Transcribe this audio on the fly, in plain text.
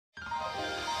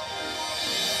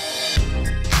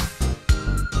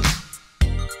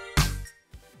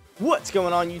What's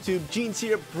going on YouTube? Jeans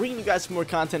here, bringing you guys some more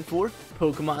content for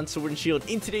Pokemon Sword and Shield.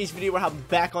 In today's video, we're hopping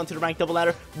back onto the ranked double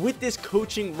ladder with this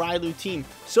coaching Riolu team.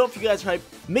 So if you guys are hyped,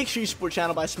 make sure you support the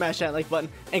channel by smashing that like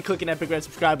button and clicking that big red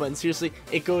subscribe button. Seriously,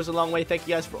 it goes a long way. Thank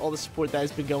you guys for all the support that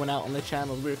has been going out on the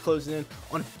channel. We're closing in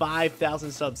on 5,000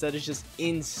 subs. That is just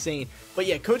insane. But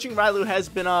yeah, coaching Riolu has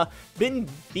been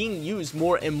being used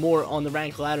more and more on the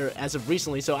ranked ladder as of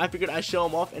recently. So I figured I'd show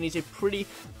him off, and he's a pretty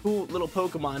cool little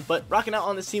Pokemon. But rocking out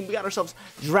on this team, we got ourselves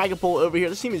Dragapult over here.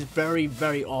 This team is very,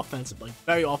 very offensive,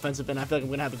 and I feel like I'm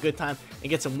gonna have a good time and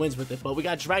get some wins with it. But we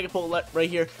got Dragapult right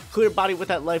here, Clear Body with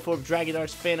that Life Orb, Dragon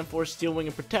Darts, Phantom Force, Steel Wing,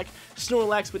 and Protect,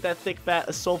 Snorlax with that Thick Fat,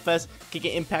 Assault Vest, Kick It,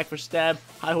 Impact for Stab,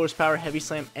 High Horsepower, Heavy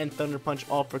Slam, and Thunder Punch,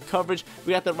 all for coverage.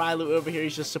 We got the Riolu over here.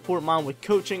 He's just support mom with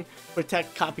Coaching,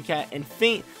 Protect, Copycat, and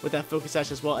Faint with that Focus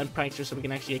Sash as well, and Prankster, so we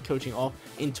can actually get Coaching off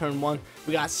in turn 1.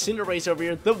 We got Cinderace over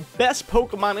here, the best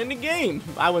Pokemon in the game.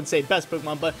 I wouldn't say best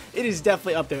Pokemon, but it is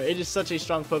definitely up there. It is such a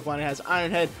strong Pokemon. It has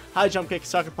Iron Head, High Jump Kick,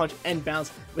 Sucker Punch, and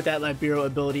Bounce with that Libero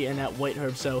ability and that White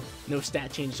Herb, so no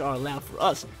stat changes are allowed for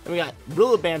us. And we got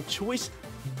Rillaboom Choice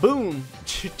Band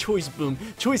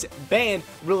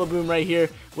Rillaboom right here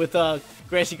with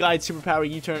Grassy Glide, Superpower,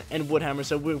 U-Turn, and Woodhammer.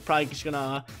 So we're probably just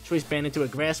gonna Choice Band into a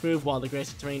grass move while the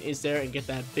grassy terrain is there and get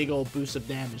that big old boost of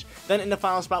damage. Then in the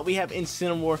final spot, we have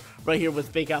Incineroar right here with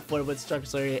Fake Out Flare with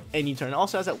Starkest Lariat and U-Turn. It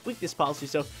also has that weakness policy,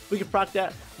 so we can proc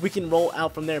that. We can roll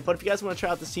out from there. But if you guys want to try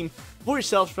out this team for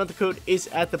yourselves, the code is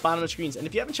at the bottom of the screens. And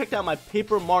if you haven't checked out my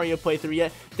Paper Mario playthrough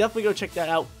yet, definitely go check that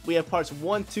out. We have parts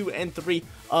 1, 2, and 3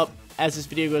 up as this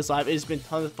video goes live. It has been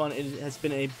tons of fun. It has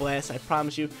been a blast. I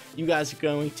promise you, you guys are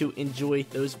going to enjoy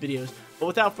those videos. But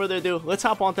without further ado, let's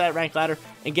hop onto that rank ladder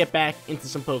and get back into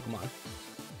some Pokemon.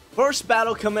 First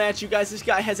battle coming at you guys. This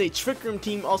guy has a Trick Room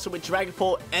team also with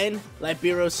Dragapult and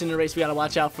Libero Cinderace. We gotta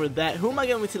watch out for that. Who am I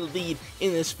going to lead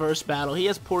in this first battle? He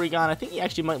has Porygon. I think he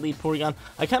actually might lead Porygon.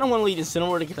 I kind of want to lead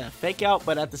Incineroar to get that Fake Out,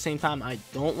 but at the same time, I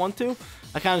don't want to.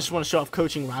 I kind of just want to show off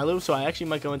coaching Riolu, so I actually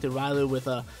might go into Riolu with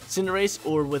Cinderace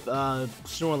or with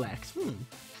Snorlax.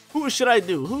 Who should I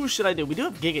do? We do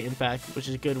have Giga Impact, which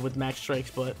is good with Max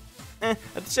Strikes, but I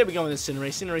have to say we go with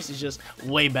Cinderace. Cinderace is just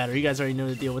way better. You guys already know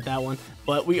the deal with that one.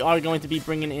 But we are going to be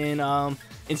bringing in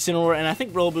Incineroar and I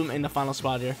think Rillaboom in the final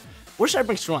spot here. Where should I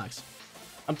bring Snorlax?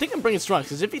 I'm thinking bringing Snorlax,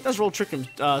 because if he does roll Trick Room,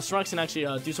 Snorlax can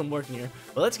actually do some work in here.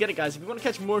 But let's get it, guys. If you want to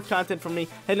catch more content from me,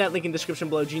 head to that link in the description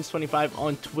below. Jeans25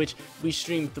 on Twitch. We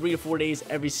stream 3 to 4 days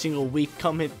every single week.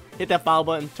 Come hit that follow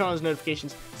button, turn on those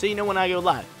notifications so you know when I go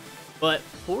live. But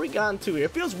Porygon 2 here.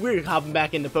 It feels weird hopping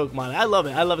back into Pokemon. I love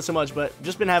it. I love it so much. But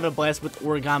just been having a blast with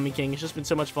Origami King. It's just been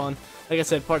so much fun. Like I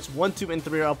said, parts 1, 2, and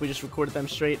 3 are up. We just recorded them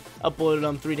straight, uploaded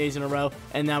them 3 days in a row.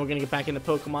 And now we're going to get back into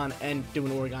Pokemon and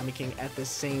doing Origami King at the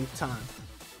same time.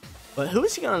 But who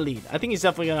is he going to lead? I think he's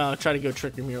definitely going to try to go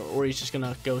Trick Room here. Or he's just going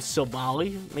to go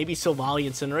Silvally. Maybe Silvally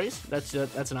and Cinderace.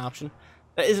 That's an option.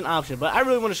 That is an option. But I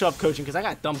really want to show up coaching because I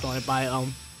got dumped on it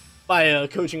by a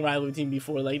coaching Riolu team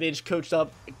before. Like, they just coached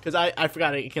up because I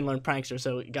forgot it can learn Prankster,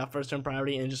 so it got first turn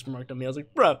priority and it just marked on me. I was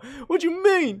like, bro, what do you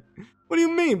mean? What do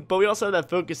you mean? But we also have that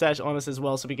Focus Sash on us as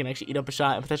well, so we can actually eat up a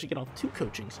shot and potentially get off 2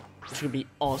 coachings, which would be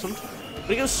awesome.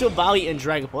 We go Silvally and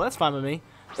Dragapult. That's fine by me.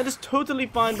 That is totally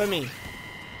fine by me.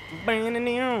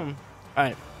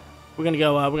 Alright, we're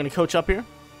gonna coach up here.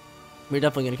 We're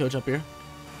definitely gonna coach up here.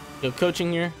 Go coaching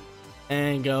here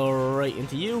and go right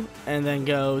into you, and then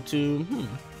go to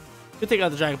We'll take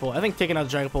out the Dragapult. I think taking out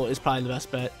the Dragapult is probably the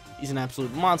best bet. He's an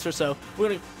absolute monster, so we're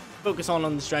going to focus on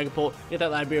this Dragapult, get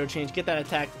that Libero change, get that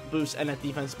attack boost and that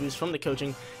defense boost from the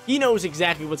coaching. He knows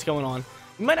exactly what's going on.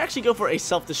 He might actually go for a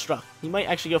self-destruct.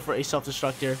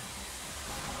 Here.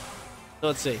 So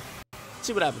let's see. Let's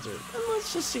see what happens here.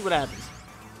 Let's just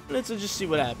see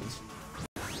what happens.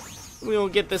 We're going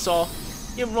to get this all.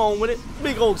 Get rolling with it.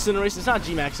 Big old Cinderace. It's not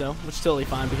G-Max though, which is totally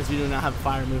fine because we do not have a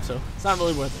fire move, so it's not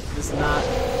really worth it. This is not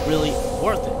really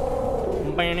worth it.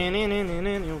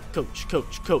 Coach.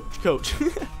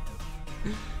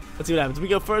 Let's see what happens. We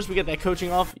go first. We get that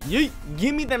coaching off. Yeet.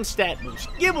 Give me them stat boosts.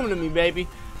 Give them to me, baby.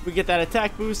 We get that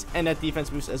attack boost and that defense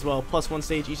boost as well. +1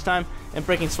 stage each time. And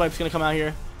Breaking Swipe's going to come out here.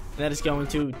 And that is going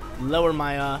to lower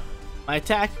my my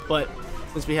attack. But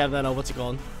since we have that, what's it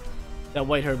called? That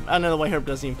White Herb. I know the White Herb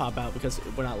doesn't even pop out because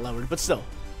we're not lowered, but still.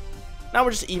 Now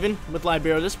we're just even with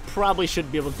Libero. This probably should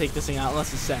be able to take this thing out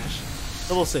unless it's Sash.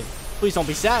 So we'll see. Please don't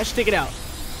be Sash. Take it out.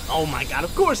 Oh my god,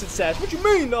 of course it's Sash. What you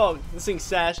mean, dog? This thing's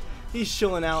Sash. He's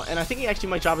chilling out, and I think he actually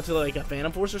might drop it to like a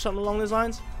Phantom Force or something along those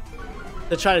lines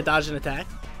to try to dodge an attack.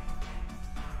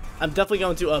 I'm definitely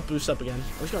going to boost up again.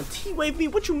 I was going to T-Wave me.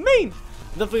 What you mean?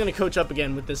 I'm definitely going to coach up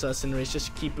again with this Cinderace just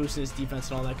to keep boosting his defense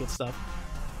and all that good stuff.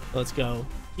 Let's go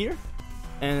here.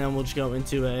 And then we'll just go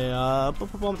into a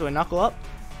do I knuckle up?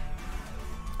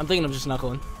 I'm thinking of just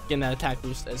knuckling, getting that attack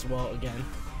boost as well again.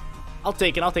 I'll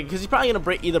take it, because he's probably gonna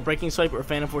break either breaking swipe or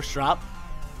Phantom Force drop.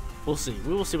 We'll see.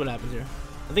 We will see what happens here.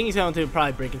 I think he's going to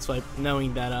probably breaking swipe,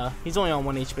 knowing that he's only on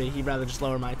 1 HP. He'd rather just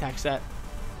lower my attack stat.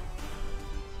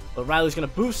 But Riley's gonna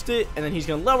boost it, and then he's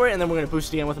gonna lower it, and then we're gonna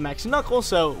boost it again with a max knuckle.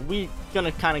 So we're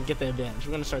gonna kind of get the advantage.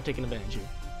 We're gonna start taking advantage here.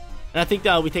 And I think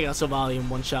that we take out Silvally in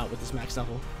 1 shot with this max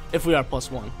knuckle, if we are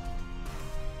 +1.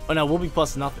 Oh no, we'll be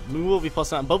plus nothing. We will be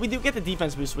plus nothing, but we do get the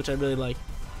defense boost, which I really like.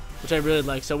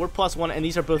 So we're +1, and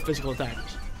these are both physical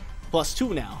attackers.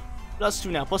 +2 now.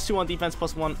 +2 now. +2 on defense,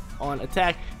 +1 on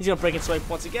attack. He's gonna break and swipe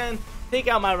once again. Take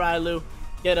out my Riolu.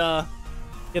 Get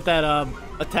that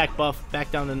attack buff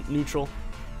back down to neutral.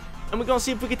 And we're gonna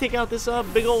see if we can take out this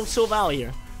big old Silvally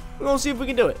here. We're gonna see if we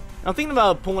can do it. I'm thinking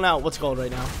about pulling out what's called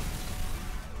right now.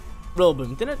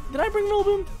 Riolu. Did I bring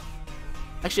Riolu?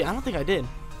 Actually, I don't think I did.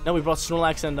 No, we brought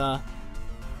Snorlax and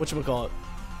whatchamacallit.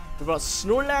 We brought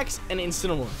Snorlax and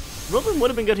Incineroar. Riolu would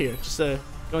have been good here. Just go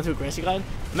into a Grassy Glide.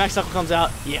 Max Knuckle comes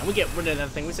out. Yeah, we get rid of that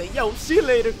thing. We say, yo, see you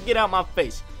later. Get out my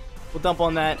face. We'll dump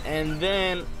on that, and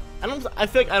then I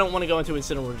feel like I don't want to go into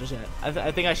Incineroar just yet.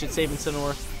 I think I should save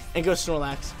Incineroar and go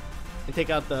Snorlax and take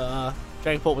out the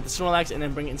Dragon Pult with the Snorlax, and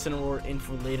then bring Incineroar in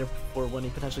for later for when he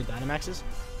potentially Dynamaxes.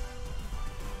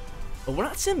 But we're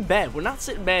not sitting bad. We're not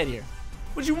sitting bad here.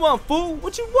 What you want, fool?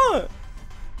 What you want?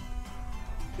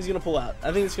 He's gonna pull out.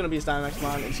 I think it's gonna be his Dynamax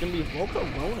Mon. It's gonna be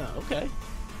Volcarona. Okay.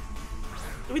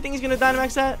 Do we think he's gonna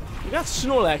Dynamax that? We got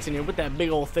Snorlax in here with that big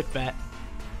old thick bat,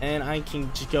 and I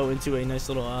can just go into a nice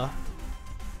little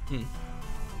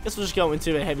Guess we'll just go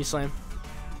into a heavy slam.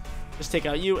 Just take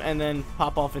out you, and then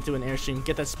pop off into an Airstream.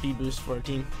 Get that speed boost for our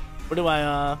team. Or do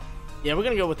I? Yeah, we're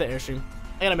gonna go with the Airstream.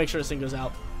 I gotta make sure this thing goes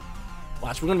out.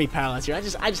 Watch, we're gonna be paralyzed here. I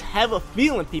just have a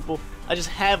feeling, people. I just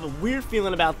have a weird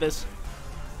feeling about this.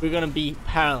 We're gonna be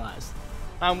paralyzed.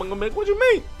 I'm gonna be like, what do you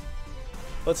mean?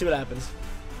 Let's see what happens.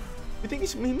 You think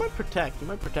he might protect? He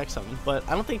might protect something, but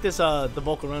I don't think this the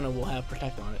Volcarona will have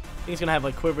protect on it. I think he's gonna have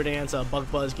like Quiver Dance, Bug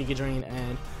Buzz, Giga Drain,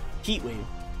 and Heat Wave.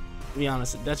 To be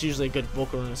honest, that's usually a good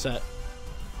Volcarona set.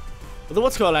 But the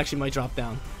what's called actually might drop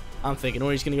down. I'm thinking,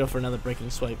 or he's gonna go for another breaking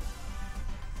swipe.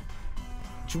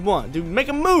 What you want, dude? Make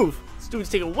a move. This dude's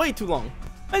taking way too long.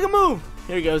 Make a move.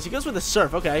 Here he goes. He goes with the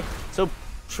Surf. Okay, so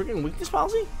triggering weakness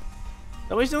policy. Is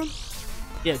that what he's doing?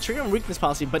 Yeah, triggering weakness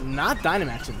policy, but not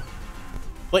Dynamaxing.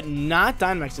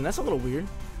 That's a little weird.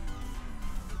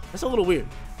 That's a little weird.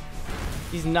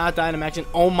 He's not Dynamaxing.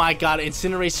 Oh my god,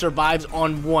 Incinerate survives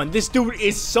on 1. This dude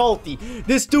is salty.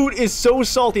 This dude is so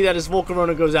salty that his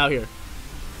Volcarona goes out here.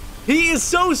 He is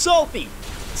so salty.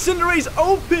 Cinderace's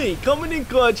OP coming in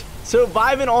clutch,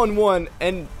 surviving on 1,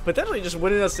 and potentially just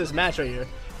winning us this match right here.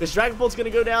 This Dragon Pult's gonna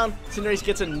go down. Cinderace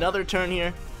gets another turn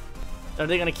here. Are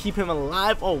they gonna keep him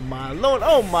alive? Oh my lord.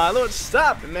 Oh my lord.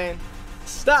 Stop it, man.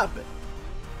 Stop it.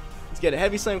 Let's get a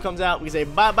Heavy Slam comes out. We say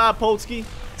bye-bye, Polsky.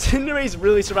 Cinderace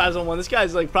really survives on 1. This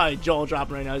guy's like probably jaw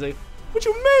dropping right now. He's like, what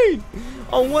you mean?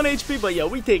 On 1 HP, but yeah,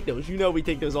 we take those. You know we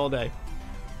take those all day.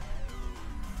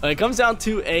 It comes down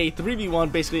to a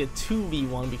 3v1, basically a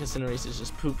 2v1, because Cinderace is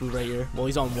just poo-poo right here. Well,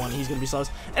 he's on 1. He's gonna be slow.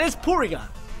 And it's Porygon.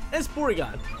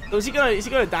 So is he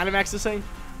gonna Dynamax this thing?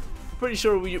 I'm pretty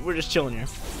sure we're just chilling here.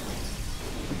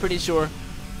 I'm pretty sure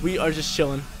we are just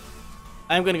chilling.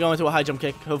 I'm gonna go into a high jump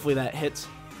kick. Hopefully that hits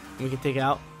and we can take it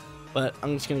out. But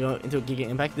I'm just gonna go into a Giga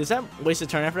Impact. Does that waste a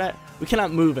turn after that? We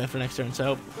cannot move after next turn,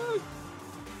 so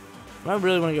what I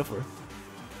really want to go for.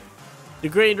 The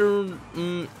greater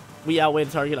we outweigh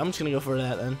the target. I'm just gonna go for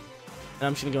that then. And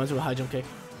I'm just gonna go into a high jump kick.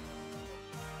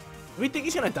 Do we think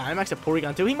he's gonna Dynamax at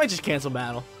Porygon 2? He might just cancel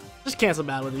battle. Just cancel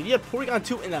battle, dude. You have Porygon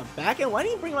 2 in that back end. Why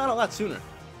didn't you bring him out a lot sooner?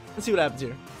 Let's see what happens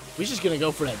here. We're just gonna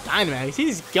go for that Dynamax.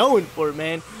 He's going for it,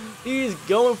 man. He's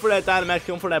going for that Dynamax,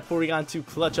 going for that Porygon 2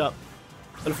 clutch up.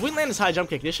 But if we land this high jump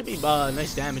kick, this should be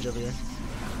nice damage over here.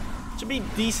 Should be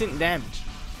decent damage.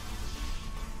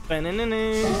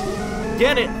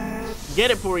 Get it. Get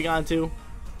it, Porygon 2.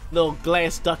 Little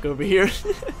glass duck over here.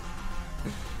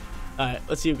 Alright,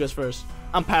 let's see who goes first.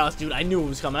 I'm paralyzed, dude. I knew it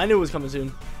was coming. I knew it was coming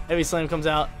soon. Heavy Slam comes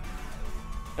out.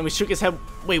 And we shook his head.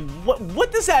 Wait,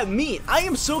 what does that mean? I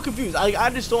am so confused. I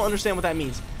just don't understand what that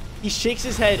means. He shakes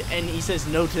his head and he says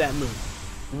no to that move.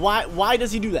 Why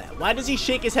does he do that? Why does he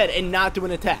shake his head and not do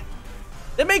an attack?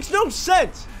 That makes no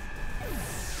sense.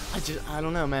 I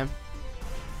don't know, man.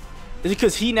 Is it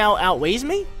because he now outweighs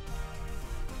me?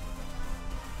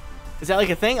 Is that like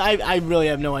a thing? I really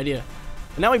have no idea.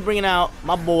 But now we're bringing out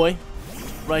my boy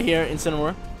right here,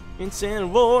 Incineroar.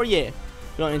 Incineroar, yeah.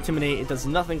 Gonna Intimidate. It does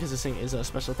nothing because this thing is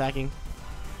special attacking.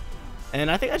 And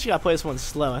I think I just gotta play this one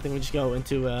slow. I think we just go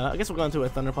into, I guess we'll go into a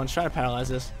Thunder Punch, try to paralyze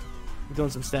this. We're doing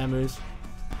some stab moves.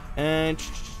 And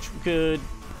we could,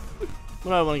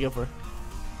 what do I want to go for?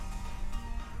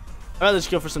 I'd rather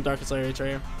just go for some Darkest Lariats right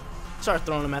here. Start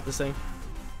throwing them at this thing.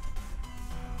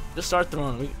 Just start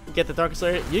throwing them. We get the Darkest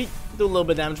Lariat. You do a little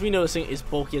bit of damage. We know this thing is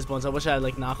bulky as bones. I wish I had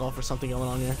like knockoff or something going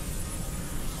on here.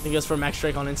 I think it goes for max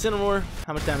strike on Incineroar.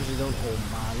 How much damage is he doing? Oh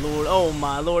my lord. Oh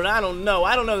my lord. I don't know.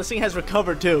 I don't know. This thing has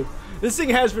recovered too. This thing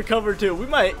has recovered too. We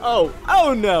might.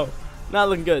 Oh no. Not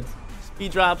looking good.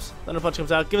 Speed drops. Thunder Punch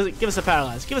comes out. Give us a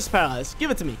paralyze. Give us a paralyze. Give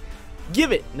it to me.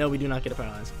 Give it. No, we do not get a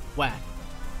paralyze. Whack.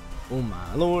 Oh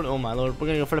my lord. Oh my lord. We're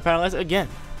gonna go for the paralyze again.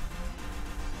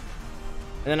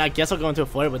 And then I guess I'll go into a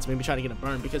Flare Blitz, maybe try to get a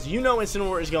burn, because you know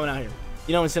Incineroar is going out here.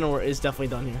 You know Incineroar is definitely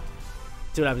done here.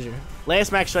 See what happens here.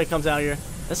 Last max strike comes out here.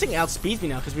 This thing outspeeds me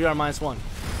now because we are -1.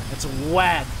 That's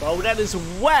whack, bro. That is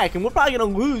whack. And we're probably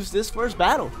going to lose this first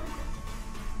battle.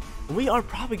 We are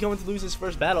probably going to lose this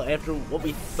first battle after what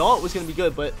we thought was going to be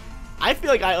good. But I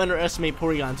feel like I underestimate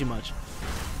Porygon too much.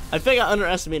 I feel like I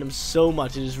underestimate him so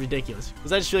much. It is ridiculous.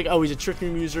 Because I just feel like, oh, he's a Trick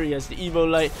Room user. He has the Evo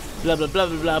Light. Blah, blah, blah,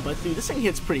 blah, blah. But, dude, this thing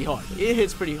hits pretty hard. It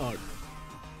hits pretty hard.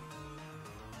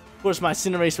 Of course, my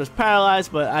Cinderace was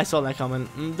paralyzed, but I saw that coming.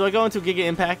 Do I go into a Giga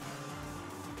Impact?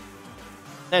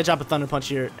 Then I drop a Thunder Punch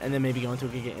here, and then maybe go into a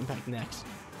Giga Impact next.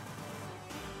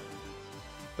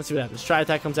 Let's see what happens. Tri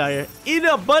Attack comes out here. Eat it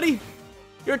up, buddy!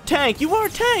 You're a tank! You are a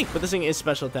tank! But this thing is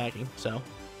special attacking, so...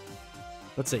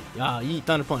 Let's see. Yeet,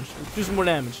 Thunder Punch. Do some more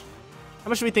damage. How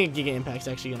much do we think Giga Impact's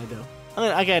actually gonna do?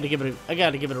 I gotta give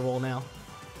it a roll now.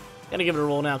 Gotta give it a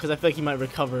roll now, because I feel like he might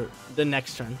recover the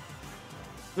next turn.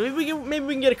 Maybe we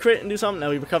can get a crit and do something.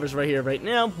 No, he recovers right here, right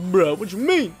now. Bro, what you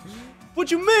mean?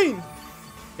 What you mean?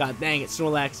 God dang it,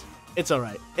 Snorlax. It's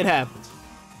alright. It happens.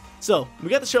 So, we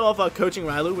got to show off coaching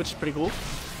Riolu, which is pretty cool.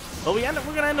 But we're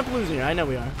gonna end up losing here. I know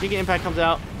we are. Giga Impact comes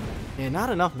out. And not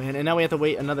enough, man. And now we have to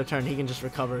wait another turn. He can just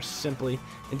recover simply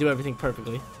and do everything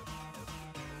perfectly.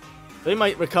 So he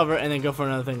might recover and then go for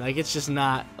another thing. Like, it's just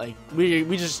not, like,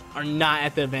 we just are not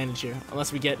at the advantage here.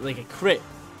 Unless we get, like, a crit.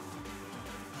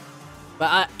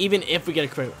 But even if we get a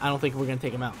crit, I don't think we're going to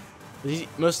take him out. Most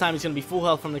of the time, he's going to be full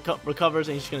health from the recovers,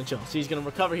 and he's just going to chill. So he's going to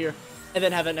recover here, and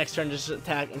then have that next turn just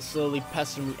attack and slowly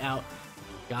pester me out.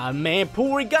 God, man,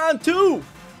 Porygon 2!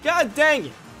 God dang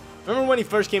it! Remember when he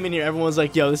first came in here, everyone was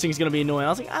like, yo, this thing's going to be annoying. I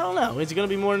was like, I don't know. Is it going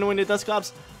to be more annoying than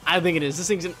Dusclops? I think it is. This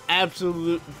thing's an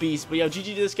absolute beast. But, yo,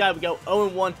 GG to this guy. We go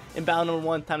 0-1 in battle number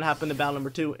 1. Time to hop into battle number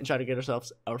 2 and try to get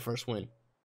ourselves our first win.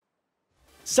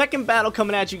 Second battle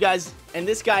coming at you guys, and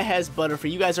this guy has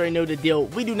Butterfree. You guys already know the deal.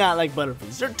 We do not like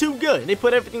Butterfrees. They're too good. They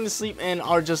put everything to sleep and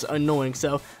are just annoying.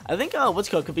 So I think what's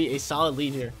called could be a solid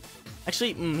lead here.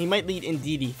 Actually, he might lead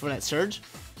Indeedee for that Surge.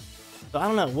 So I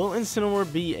don't know. Will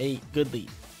Incineroar be a good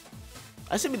lead?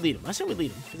 I say we lead him.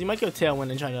 Because he might go Tailwind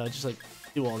and try to just like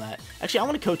do all that. Actually, I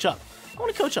want to coach up.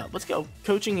 Let's go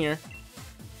coaching here.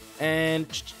 And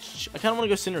I kind of want to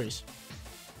go Cinderace.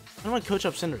 I don't want to coach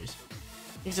up Cinderace.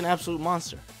 He's an absolute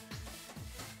monster.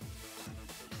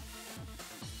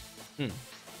 You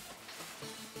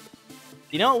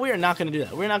know what? We are not going to do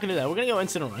that. We're going to go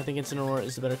Incineroar. I think Incineroar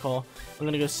is the better call. I'm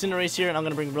going to go Cinderace here, and I'm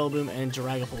going to bring Rillaboom and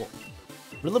Dragapult.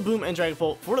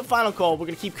 For the final call, we're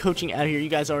going to keep coaching out here. You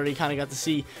guys already kind of got to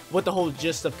see what the whole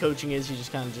gist of coaching is. You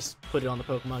just kind of just put it on the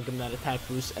Pokemon, give them that attack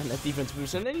boost and that defense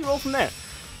boost, and then you roll from there.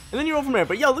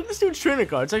 But yo, look at this dude's trainer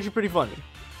card. It's actually pretty funny.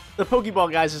 The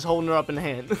Pokeball guy's just holding her up in the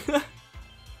hand.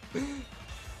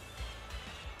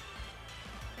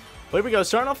 Here we go,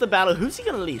 starting off the battle. Who's he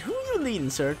gonna lead? Who are you leading,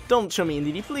 sir? Don't show me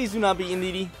Indeedee. Please do not be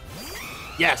Indeedee.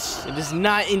 Yes, it is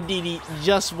not Indeedee.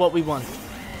 Just what we wanted.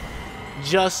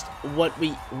 So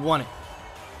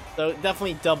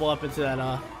definitely double up into that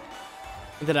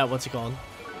what's it called?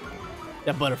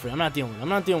 That Butterfree. I'm not dealing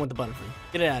with the Butterfree.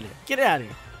 Get it out of here. I'm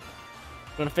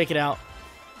gonna fake it out.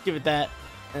 Give it that.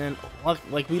 And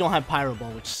like we don't have Pyro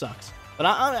Ball, which sucks. But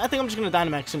I think I'm just going to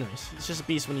Dynamax Cinderace. It's just a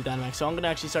beast when you Dynamax. So I'm going to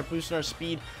actually start boosting our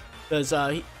speed. Because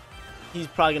he's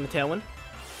probably going to Tailwind.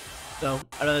 So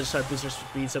I'd rather just start boosting our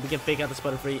speed. So we can fake out this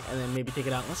Butterfree and then maybe take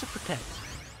it out. Unless it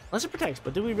protects.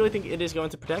 But do we really think it is going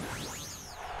to protect?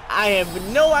 I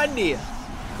have no idea.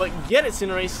 But get it,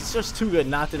 Cinderace. It's just too good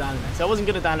not to Dynamax. I wasn't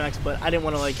good at Dynamax, but I didn't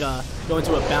want to like go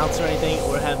into a bounce or anything.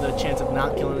 Or have the chance of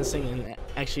not killing this thing and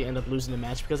actually end up losing the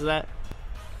match because of that.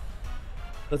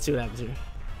 Let's see what happens here.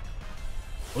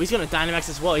 Oh, he's gonna Dynamax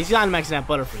as well. He's Dynamaxing that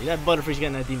Butterfree. That Butterfree's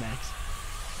getting that D-Max.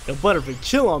 Yo, Butterfree,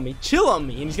 chill on me.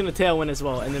 And he's gonna Tailwind as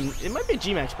well. And then it might be a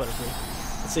G-Max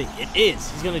Butterfree. Let's see. It is.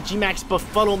 He's gonna G-Max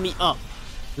befuddle me up.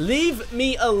 Leave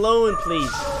me alone, please.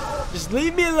 Just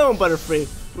leave me alone, Butterfree.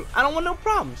 I don't want no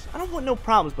problems. I don't want no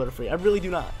problems, Butterfree. I really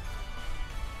do not.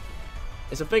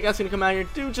 Is a fake out's gonna come out here,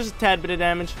 do just a tad bit of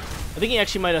damage. I think he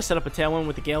actually might have set up a Tailwind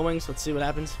with the Gale Wings. Let's see what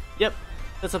happens. Yep,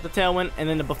 sets up the Tailwind, and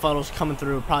then the Befuddle's coming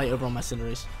through, probably over on my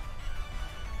Cinderace.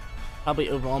 Probably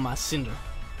over on my Cinder,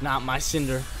 not my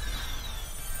Cinder.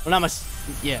 Well, not my,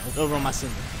 yeah, over on my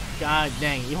Cinder. God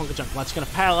dang it, you honka junk. Well, it's gonna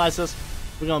paralyze us.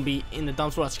 We're gonna be in the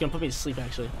dumps. Well, it's gonna put me to sleep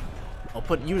actually. I'll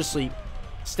put you to sleep.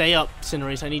 Stay up,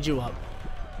 Cinderace. I need you up.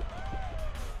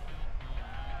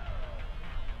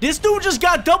 This dude just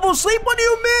got double sleep? What do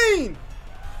you mean?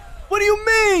 What do you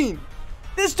mean?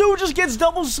 This dude just gets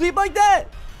double sleep like that?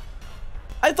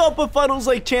 I thought Befuddle's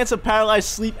like chance of paralyzed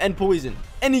sleep and poison.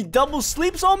 And he double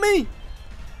sleeps on me?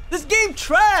 This game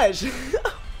trash.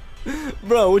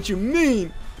 Bro, what you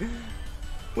mean?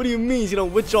 What do you mean? He's gonna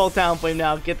withdrawal Talonflame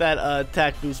now, get that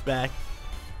attack boost back.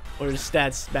 Or his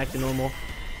stats back to normal.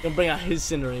 Gonna bring out his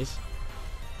Cinderace.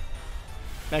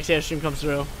 Max Airstream comes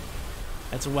through.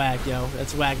 That's whack, yo.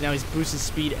 That's whack. Now he's boosting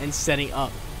speed and setting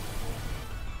up.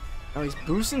 Now he's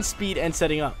boosting speed and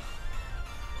setting up.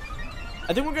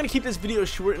 I think we're going to keep this video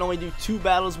short and only do 2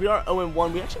 battles. We are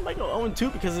 0-1. We actually might go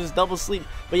 0-2 because of this double sleep.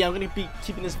 But yeah, I'm going to be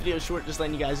keeping this video short, just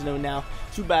letting you guys know now.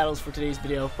 2 battles for today's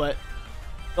video. But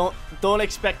don't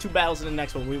expect 2 battles in the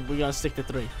next one. We're going to stick to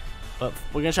 3. But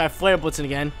we're going to try Flare Blitzing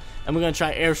again. And we're going to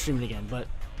try Airstreaming again. But,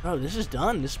 bro, this is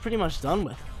done. This is pretty much done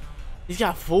with. He's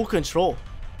got full control.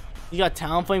 You got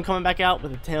Talonflame coming back out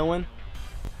with a Tailwind.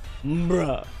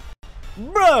 Bruh.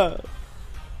 Bruh.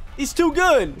 He's too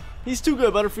good. He's too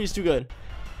good. Butterfree's too good.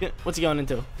 What's he going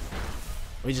into?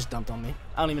 Oh, he just dumped on me.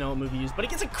 I don't even know what move he used. But he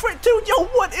gets a crit, dude. Yo,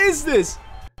 what is this?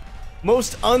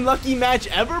 Most unlucky match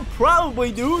ever?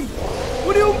 Probably, dude.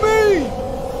 What do you mean?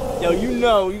 Yo, you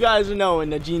know. You guys are knowing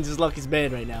that Jeans' luck is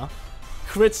bad right now.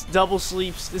 Crits, double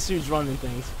sleeps. This dude's running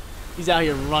things. He's out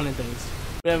here running things.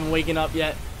 We haven't waken up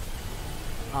yet.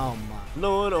 Oh my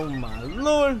lord, oh my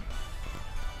lord.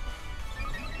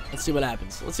 Let's see what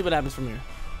happens. Let's see what happens from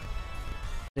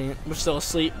here. We're still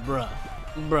asleep. Bruh.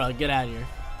 Bruh, get out of here.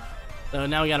 So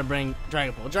now we gotta bring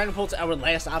Dragapult. Dragapult's our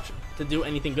last option to do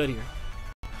anything good here.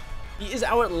 He is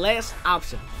our last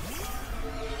option.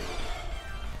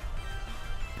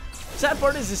 Sad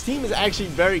part is this team is actually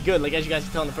very good. Like as you guys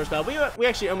can tell in the first battle, we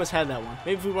actually almost had that one.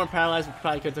 Maybe if we weren't paralyzed, we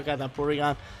probably could have took out that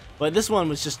Porygon. But this one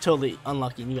was just totally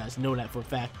unlucky, and you guys know that for a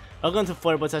fact. I'll go into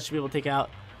Flare Blitz. I should be able to take out.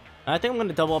 I think I'm going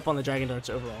to double up on the Dragon Darts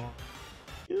overall.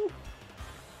 You.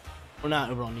 Or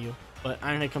not overall on you. But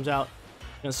Ironhead comes out.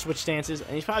 Going to switch stances, and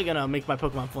he's probably going to make my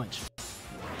Pokemon flinch.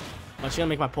 I'm actually going to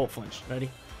make my Pulp flinch. Ready?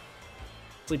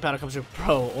 Sleep Powder comes through.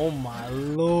 Bro, oh my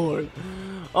lord.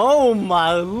 Oh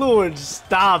my lord.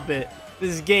 Stop it.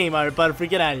 This is game. Alright, Butterfree,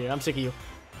 get out of here. I'm sick of you.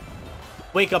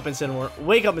 Wake up, Incineroar.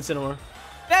 Wake up, Incineroar.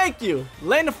 Thank you.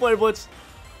 Land the Flare Blitz.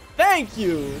 Thank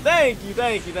you. Thank you.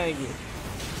 Thank you. Thank you.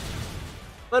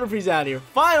 Butterfree's out of here.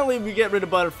 Finally, we get rid of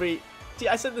Butterfree. See,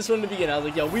 I said this from the beginning. I was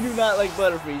like, yo, we do not like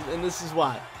Butterfrees, and this is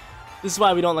why. This is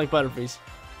why we don't like Butterfrees.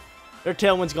 Their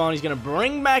Tailwind's gone. He's gonna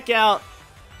bring back out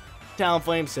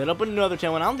Talonflame, set up another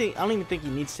Tailwind. I don't even think he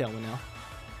needs Tailwind now,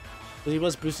 because he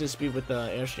was boosting his speed with the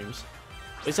Airstreams.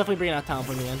 But he's definitely bringing out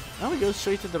Talonflame again. Now he goes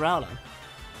straight to the Route on.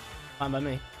 Fine by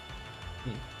me.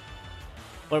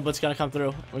 Flare Blitz gotta come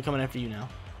through. We're coming after you now.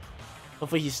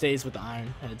 Hopefully he stays with the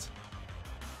Iron Heads.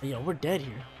 But yo, we're dead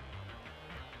here.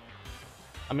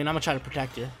 I mean, I'm gonna try to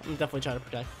protect here. I'm gonna definitely try to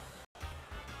protect.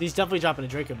 He's definitely dropping a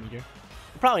Draco meter.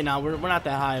 Probably not. We're not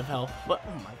that high of health. But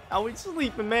oh my god, we're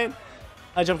sleeping, man.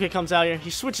 High Jump Kick comes out here. He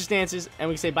switches stances, and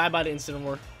we can say bye bye to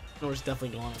Incineroar. Incineroar's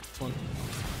definitely going on this one.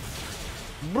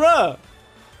 Bruh!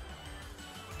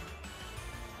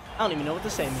 I don't even know what to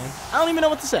say, man. I don't even know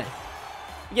what to say.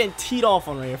 I'm getting teed off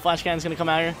on right here. Flash Cannon's gonna come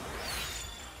out here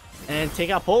and take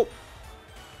out Pulp.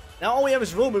 Now all we have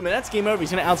is Roll Movement. That's game over.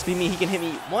 He's gonna outspeed me. He can hit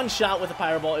me one shot with a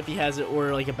Pyro Ball if he has it,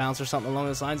 or like a bounce or something along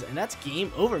those lines, and that's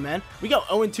game over, man. We go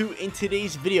 0-2 in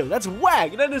today's video. That's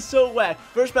whack. That is so whack.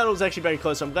 First battle was actually very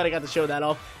close, so I'm glad I got to show that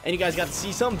off, and you guys got to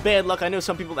see some bad luck. I know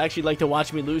some people actually like to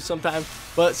watch me lose sometimes,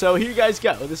 but so here you guys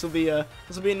go. This will be a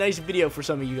nice video for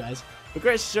some of you guys.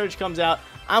 Aggressive Surge comes out.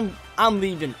 I'm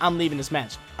leaving this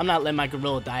match. I'm not letting my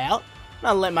Gorilla die out.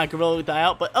 I'm not letting my Gorilla die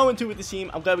out, but 0-2 with the team.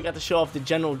 I'm glad we got to show off the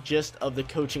general gist of the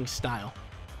coaching style.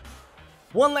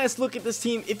 One last look at this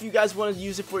team. If you guys want to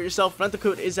use it for yourself, rental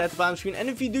code is at the bottom screen. And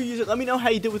if you do use it, let me know how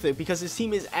you did with it, because this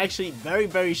team is actually very,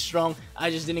 very strong. I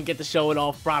just didn't get to show it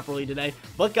off properly today.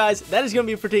 But guys, that is going to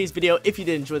be it for today's video. If you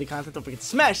did enjoy the content, don't forget to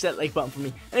smash that like button for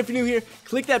me. And if you're new here,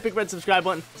 click that big red subscribe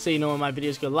button so you know when my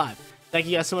videos go live. Thank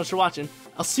you guys so much for watching.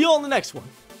 I'll see you all in the next one.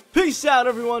 Peace out,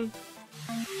 everyone.